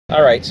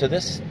Alright, so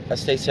this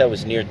estate sale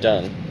was near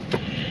done.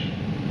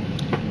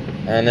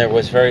 And there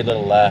was very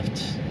little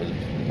left.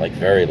 Like,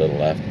 very little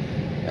left.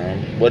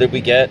 What did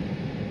we get?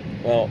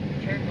 Well,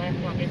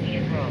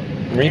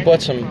 Marie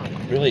bought some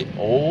really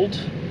old,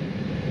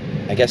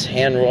 I guess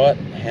hand-wrought,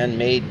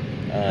 handmade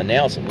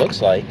nails, it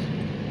looks like.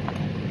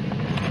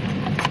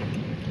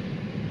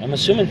 I'm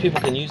assuming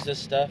people can use this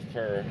stuff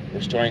for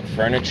restoring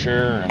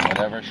furniture and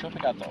whatever. She'll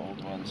pick out the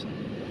old ones.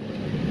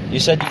 You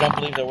said you don't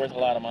believe they're worth a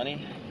lot of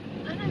money?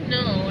 I don't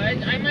know.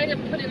 I might have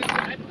put in,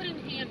 I put in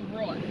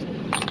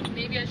hand-wrought.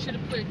 Maybe I should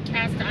have put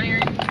cast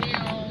iron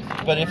nails.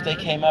 But if they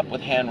came up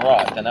with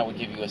hand-wrought, then that would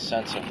give you a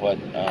sense of what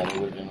they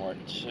would have been worth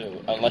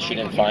too. Unless you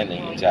didn't find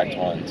the exact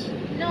ones.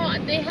 No,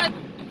 they had,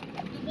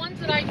 the ones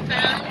that I found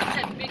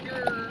had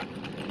bigger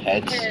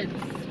heads.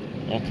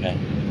 Okay.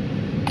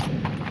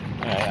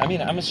 Alright, I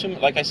mean, I'm assuming,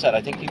 like I said,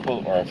 I think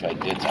people, or if I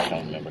did, I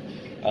don't remember.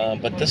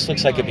 But this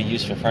looks like it'd be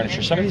used for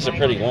furniture. Some of these are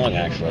pretty long,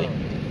 actually.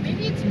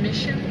 Maybe it's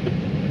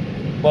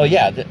Mission. Well,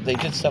 yeah, they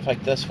did stuff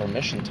like this for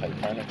Mission-type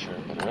furniture,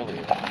 but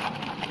earlier.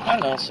 I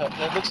don't know, so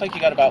it looks like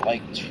you got about,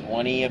 like,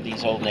 20 of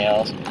these old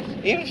nails.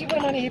 Even if you put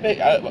them on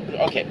eBay,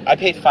 okay, I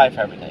paid $5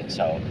 for everything,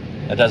 so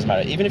it doesn't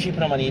matter. Even if you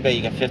put them on eBay,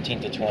 you get 15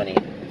 to 20.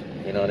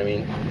 You know what I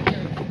mean?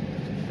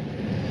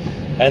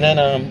 And then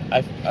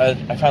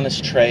I found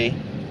this tray.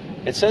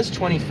 It says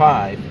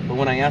 25, but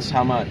when I asked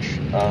how much,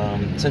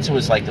 since it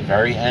was like the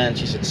very end,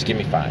 she said, just give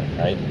me 5,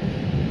 right?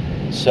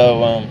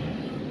 So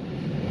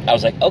I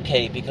was like,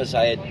 okay, because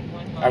I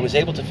was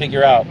able to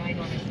figure out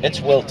it's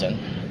Wilton.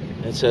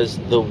 It says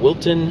the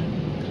Wilton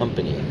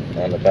Company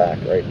on the back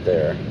right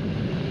there.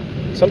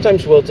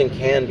 Sometimes Wilton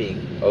can be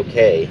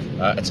okay.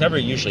 It's never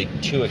usually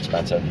too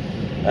expensive.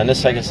 And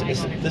this, I guess,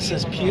 this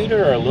is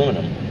pewter or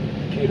aluminum?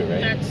 Pewter,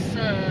 right? That's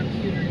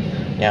pewter.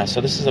 Yeah,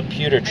 so this is a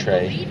pewter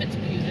tray. I believe it's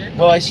pewter.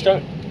 Well,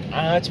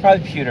 it's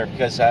probably pewter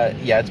because,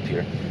 yeah, it's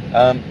pewter.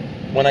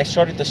 When I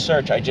started the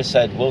search, I just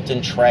said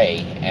Wilton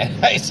tray,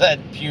 and I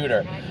said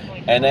pewter.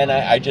 And then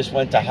I just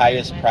went to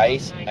highest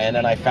price, and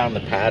then I found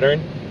the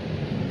pattern.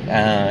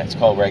 It's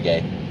called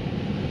Reggae.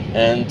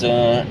 And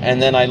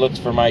then I looked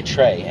for my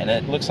tray, and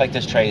it looks like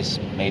this tray is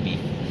maybe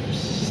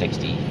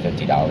 $60,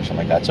 $50, something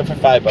like that. So for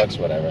 $5,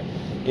 whatever.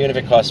 Even if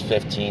it costs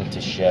 $15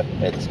 to ship,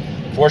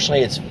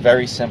 fortunately, it's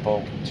very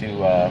simple to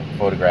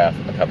photograph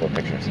a couple of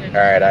pictures. All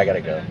right, I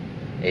gotta go.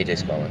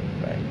 AJ's calling.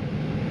 Bye.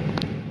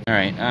 All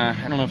right,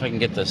 I don't know if I can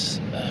get this.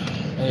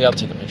 Maybe I'll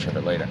take a picture of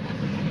it later.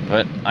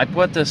 But I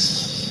bought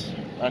this.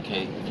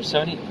 Okay, for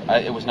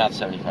 $70. It was not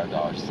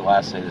 $75. It's the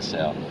last day of the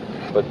sale.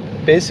 But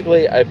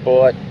basically, I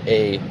bought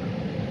a.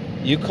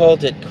 You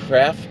called it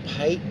craft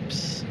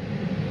pipes.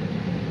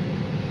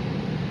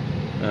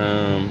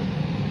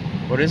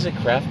 What is it?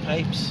 Craft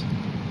pipes.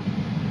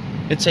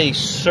 It's a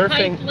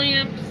surfing...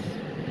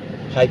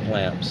 Pipe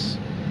lamps.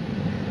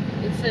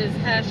 It says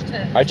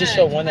hashtag... I just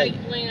saw one pipe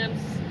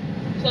lamps,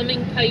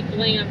 plumbing pipe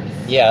lamps.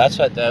 Yeah, that's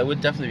what... That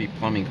would definitely be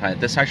plumbing pipe.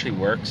 This actually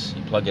works.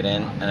 You plug it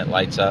in and it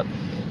lights up.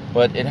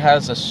 But it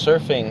has a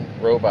surfing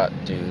robot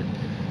dude.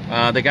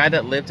 The guy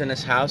that lived in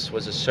this house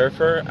was a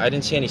surfer. I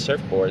didn't see any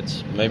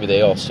surfboards. Maybe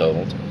they all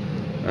sold.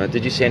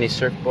 Did you see any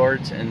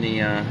surfboards in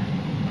the...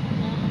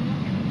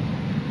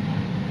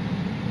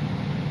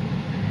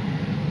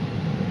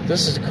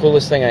 This is the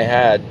coolest thing I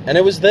had, and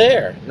it was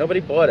there. Nobody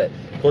bought it.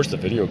 Of course, the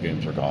video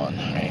games are gone,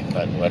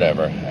 but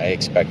whatever. I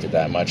expected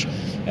that much.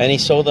 And he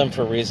sold them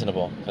for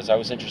reasonable, because I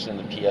was interested in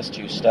the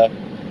PS2 stuff,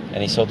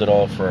 and he sold it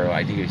all for,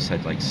 I think he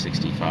said like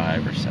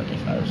 65 or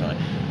 75 or something.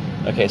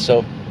 Okay,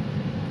 so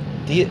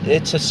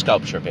it's a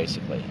sculpture,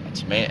 basically.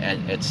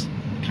 It's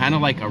kind of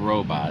like a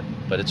robot,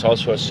 but it's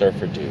also a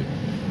surfer dude.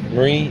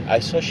 Marie, I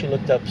saw she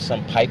looked up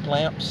some pipe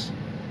lamps,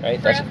 right?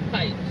 Craft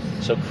pipes.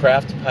 So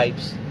craft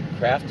pipes.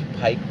 Craft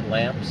pipe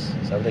lamps,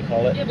 is that what they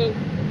call it? Yeah, but...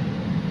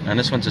 And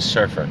this one's a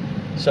surfer.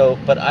 So,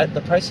 but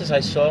the prices I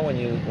saw when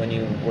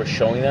you were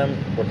showing them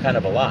were kind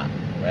of a lot,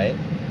 right?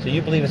 So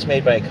you believe it's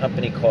made by a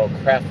company called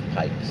Craft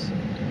Pipes?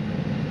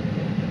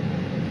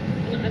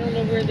 I don't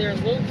know where they're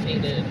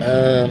located.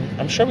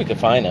 I'm sure we could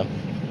find them.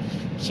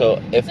 So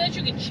if it says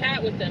you could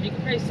chat with them, you could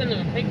probably send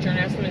them a picture and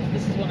ask them if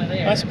this is one of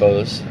theirs. I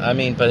suppose. I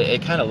mean, but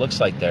it kind of looks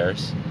like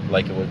theirs,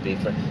 like it would be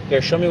for.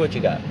 Here, show me what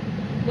you got.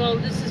 Well,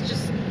 this is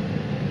just.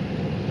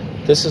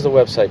 This is the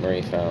website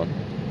Marie found,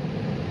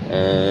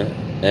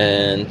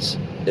 and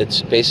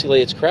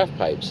it's craft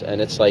pipes,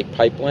 and it's like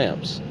pipe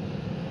lamps.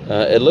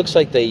 It looks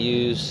like they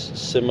use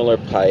similar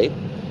pipe.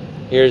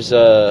 Here's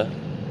a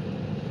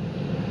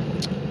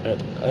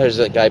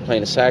guy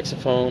playing a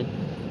saxophone.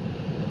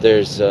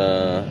 There's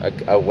a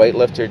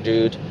weightlifter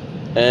dude,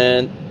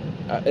 and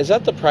is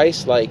that the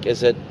price? Like,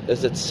 is it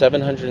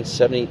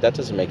 $770? That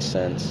doesn't make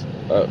sense,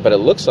 but it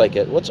looks like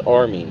it. What's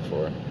R mean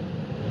for?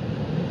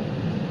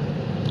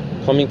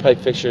 Plumbing pipe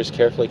fixtures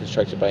carefully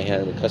constructed by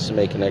hand with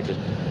custom-made connectors.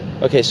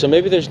 Okay, so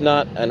maybe there's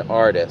not an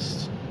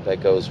artist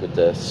that goes with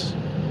this.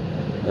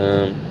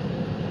 All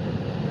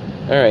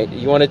right,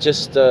 you want to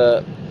just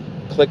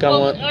click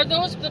on one? Are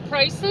those the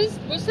prices?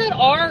 What's that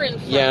R in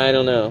front? Yeah, I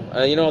don't know.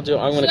 You know, I'm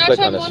going to click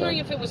on this one. I'm wondering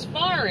if it was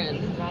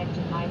foreign.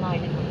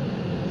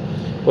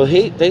 Well,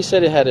 they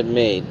said it had it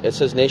made. It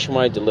says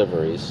nationwide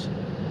deliveries.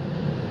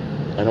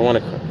 I don't want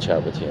to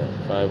chat with you.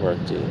 5 work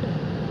D.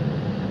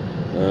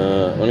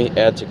 Let me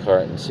add to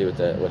cart and see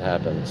what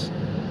happens.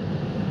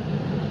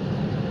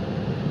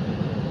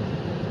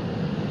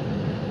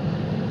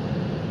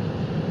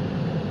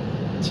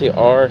 See,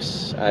 R,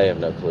 I have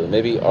no clue.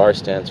 Maybe R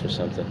stands for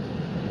something.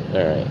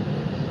 All right.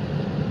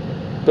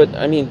 But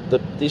I mean,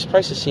 these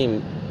prices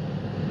seem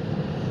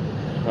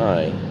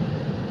high.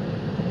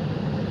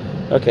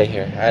 Okay,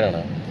 here. I don't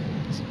know.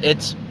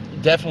 It's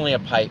definitely a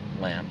pipe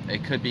lamp.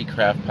 It could be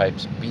craft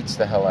pipes. Beats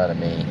the hell out of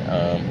me.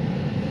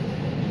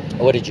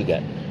 What did you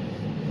get?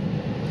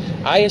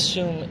 I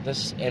assume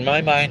this, in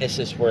my mind, this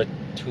is worth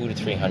 $200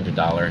 to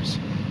 $300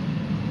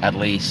 at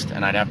least,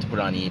 and I'd have to put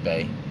it on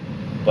eBay.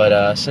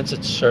 But since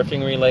it's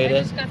surfing related,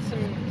 I just got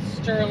some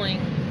sterling.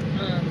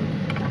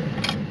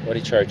 What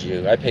did he charge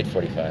you? I paid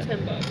 $45.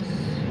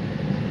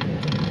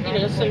 $10. You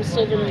know, some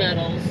silver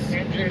medals,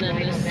 and then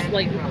this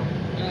like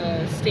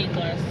stained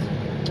glass.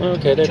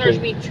 Okay, they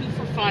charged me 2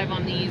 for $5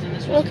 on these, and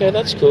this was okay.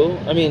 That's cool.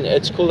 I mean,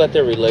 it's cool that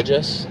they're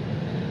religious.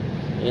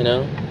 You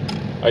know,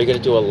 are you going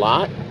to do a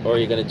lot, or are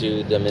you going to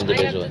do them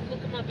individually? I have to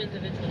look them up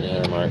individually.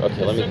 Yeah, Mark.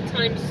 Okay, let me.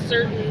 Sometimes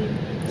certain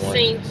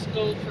saints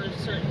go for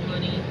certain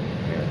money.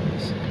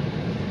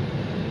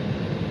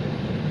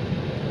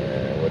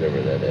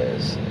 Whatever that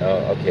is.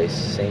 Oh, okay,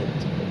 Saint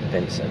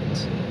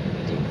Vincent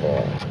de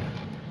Paul.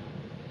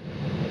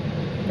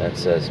 That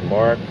says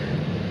Mark,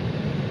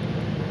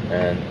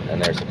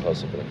 and there's a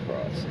close-up of the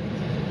cross.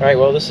 All right,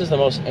 well, this is the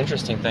most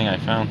interesting thing I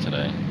found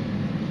today,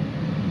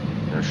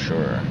 for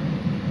sure.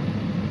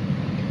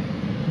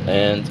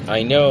 And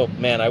I know,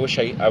 man, I wish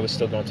I was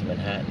still going to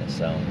Manhattan to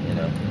sell, you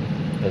know,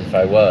 because if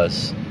I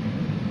was,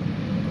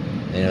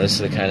 you know, this is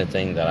the kind of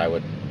thing that I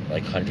would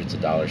like hundreds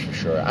of dollars for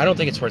sure. I don't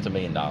think it's worth $1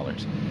 million.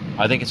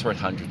 I think it's worth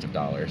hundreds of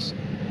dollars.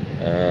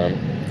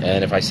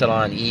 And if I sell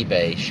on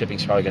eBay,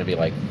 shipping's probably going to be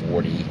like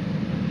 $40.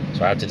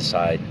 So I have to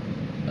decide.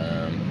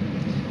 I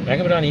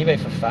can put it on eBay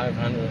for $500,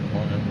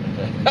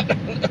 $100. I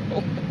don't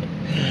know.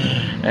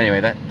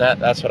 Anyway,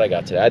 that's what I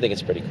got today. I think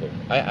it's pretty cool.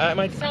 I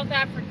might. South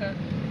Africa.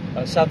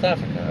 South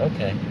Africa.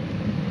 Okay.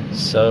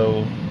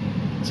 So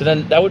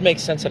then that would make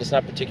sense that it's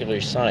not particularly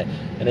signed.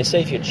 And they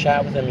say if you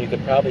chat with them, you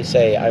could probably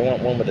say, I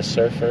want one with a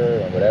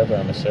surfer or whatever.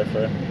 I'm a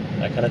surfer,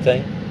 that kind of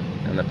thing.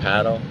 And the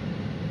paddle,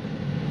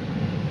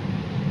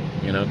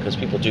 you know, because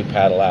people do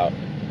paddle out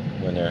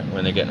when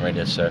they're getting ready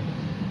to surf.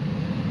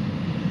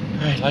 All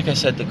right, like I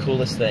said, the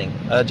coolest thing.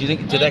 Do you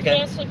think did that could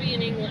also be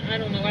in England? I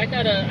don't know. I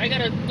gotta.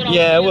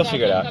 Yeah, we'll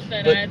figure it out.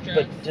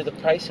 But do the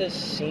prices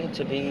seem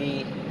to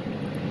be?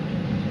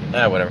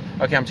 Whatever.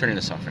 Okay, I'm turning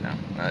this off for now.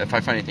 If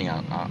I find anything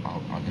out,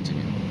 I'll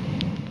continue.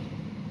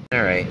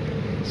 All right,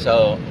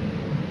 so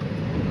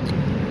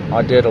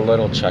I did a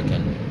little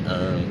check-in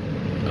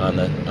on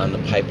the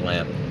pipe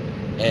lamp.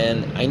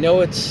 And I know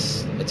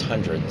it's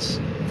hundreds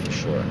for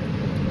sure,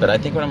 but I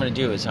think what I'm going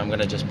to do is I'm going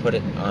to just put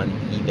it on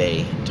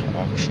eBay to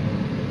auction,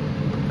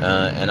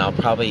 and I'll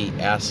probably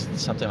ask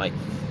something like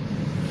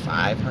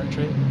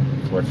 $500,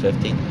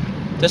 $450,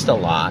 just a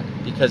lot,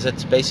 because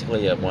it's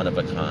basically a one of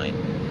a kind.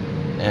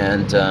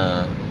 And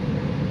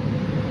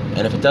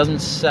if it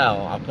doesn't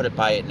sell, I'll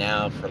buy it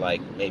now for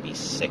like maybe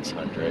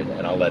 $600,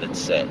 and I'll let it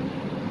sit.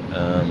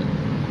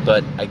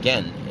 But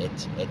again,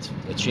 it's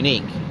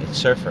unique. It's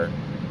surfer.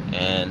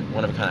 And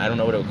one of a kind. I don't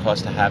know what it would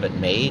cost to have it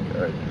made,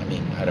 or I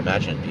mean, I'd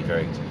imagine it'd be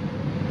very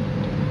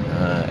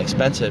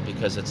expensive,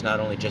 because it's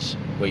not only just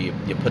where you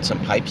put some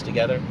pipes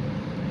together.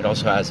 It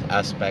also has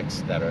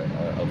aspects that are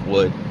of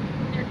wood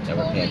that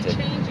were painted.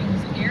 Changing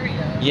this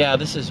area. Yeah,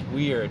 this is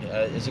weird.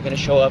 Is it going to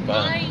show up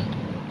on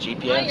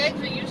GPS? My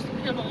exit used to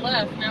be on the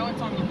left. Now it's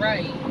on the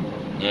right.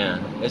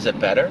 Yeah. Is it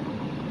better?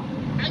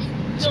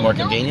 It's more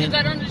convenient. Because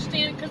I don't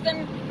understand. Because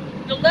then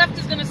the left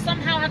is going to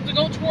somehow have to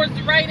go towards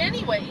the right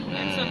anyway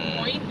at some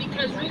point,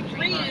 because Route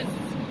 3 is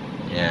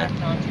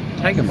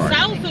Tiger Mark.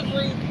 south of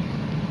Route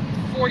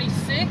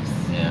 46.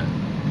 Yeah.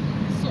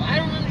 So I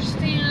don't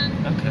understand.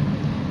 Okay.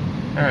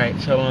 All right.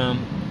 So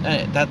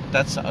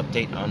that's the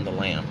update on the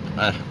lamp.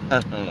 I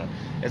don't know.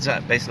 It's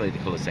basically the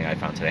coolest thing I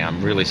found today.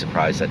 I'm really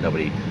surprised that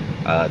nobody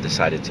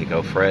decided to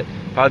go for it.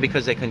 Probably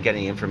because they couldn't get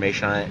any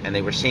information on it, and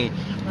they were seeing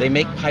they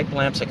make pipe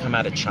lamps that come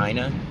out of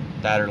China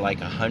that are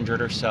like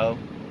 100 or so.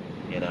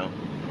 You know,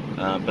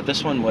 but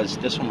this one was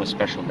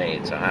special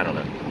made, so I don't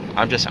know.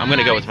 I'm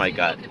gonna go with my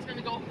gut. Look, it's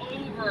gonna go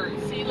over.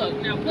 See,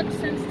 look, now what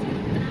sense does that?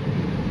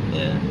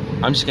 Yeah,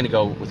 I'm just gonna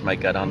go with my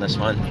gut on this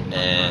one,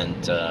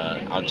 and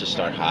I'll just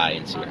start high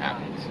and see what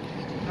happens.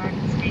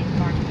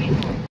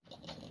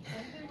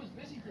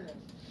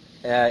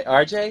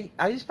 RJ,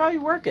 he's probably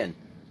working.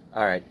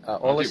 All right,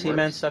 all this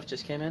He-Man stuff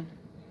just came in.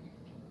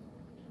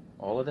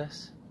 All of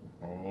this.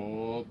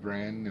 All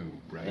brand new,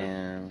 right?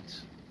 And.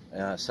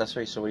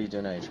 Accessories, so what are you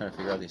doing now? You're trying to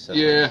figure out the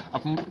accessories? Yeah,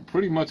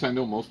 pretty much I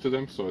know most of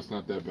them, so it's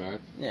not that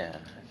bad. Yeah, I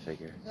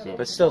figure. So,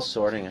 but still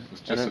sorting it.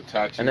 It's just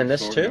attaching. And then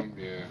this too? Them.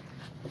 Yeah.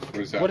 What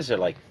is that? What is there,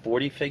 like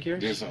 40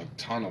 figures? There's a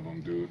ton of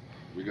them, dude.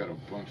 We got a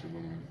bunch of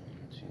them.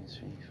 2,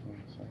 3, 4,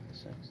 5,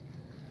 6.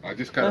 I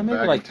just got a maybe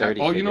bag. like of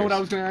 30 Oh, you know what figures. I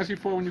was gonna ask you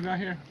for when you got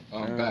here?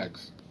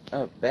 Bags.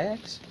 Oh,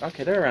 bags?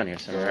 Okay, they're around here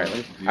somewhere. All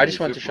right, I just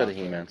wanted to show the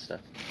He-Man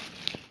stuff.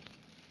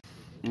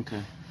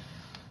 Okay.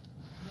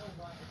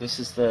 This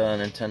is the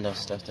Nintendo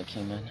stuff that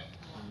came in.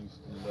 You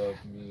used to love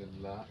me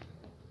a lot.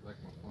 Like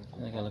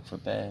my I gotta look for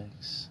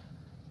bags.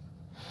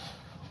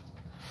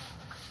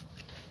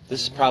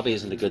 This probably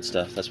isn't the good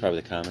stuff. That's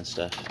probably the common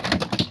stuff.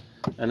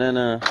 And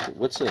then,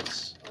 what's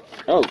this?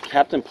 Oh,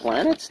 Captain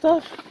Planet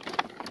stuff?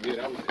 Yeah,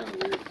 that was kind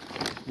of weird.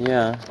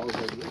 Yeah. I was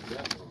like, where's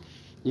that from?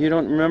 You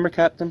don't remember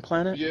Captain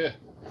Planet? Yeah,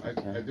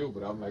 I do,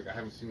 but I'm like, I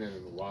haven't seen that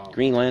in a while.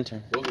 Green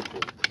Lantern. Those are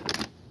cool.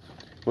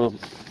 Well,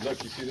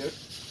 Look, you see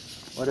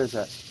this? what is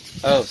that?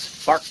 Oh,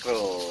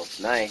 Sparkles.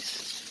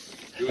 Nice.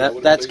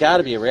 Dude, That's got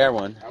to be a rare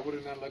one. I would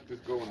have not let this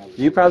go when I was.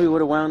 You probably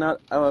would have worn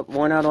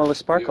out all the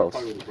sparkles.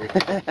 Yeah,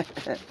 probably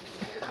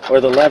would've Or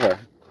the lever.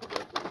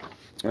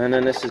 And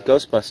then this is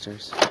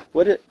Ghostbusters.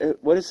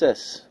 What is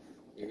this?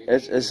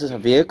 Is this a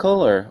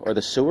vehicle or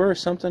the sewer or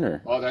something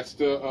or? Oh, that's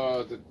the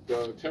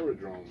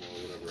Terradrome or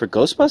whatever. For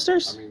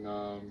Ghostbusters? I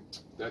mean,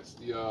 that's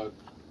the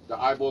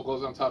eyeball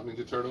goes on top,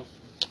 Ninja Turtles.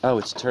 Oh,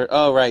 it's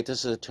oh right,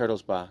 this is a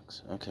Turtles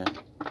box. Okay.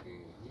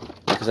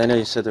 Because I know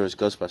you said there was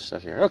Ghostbusters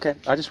stuff here. Okay,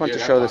 I just wanted to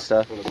show this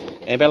stuff.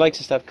 Anybody likes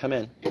this stuff, come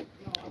in.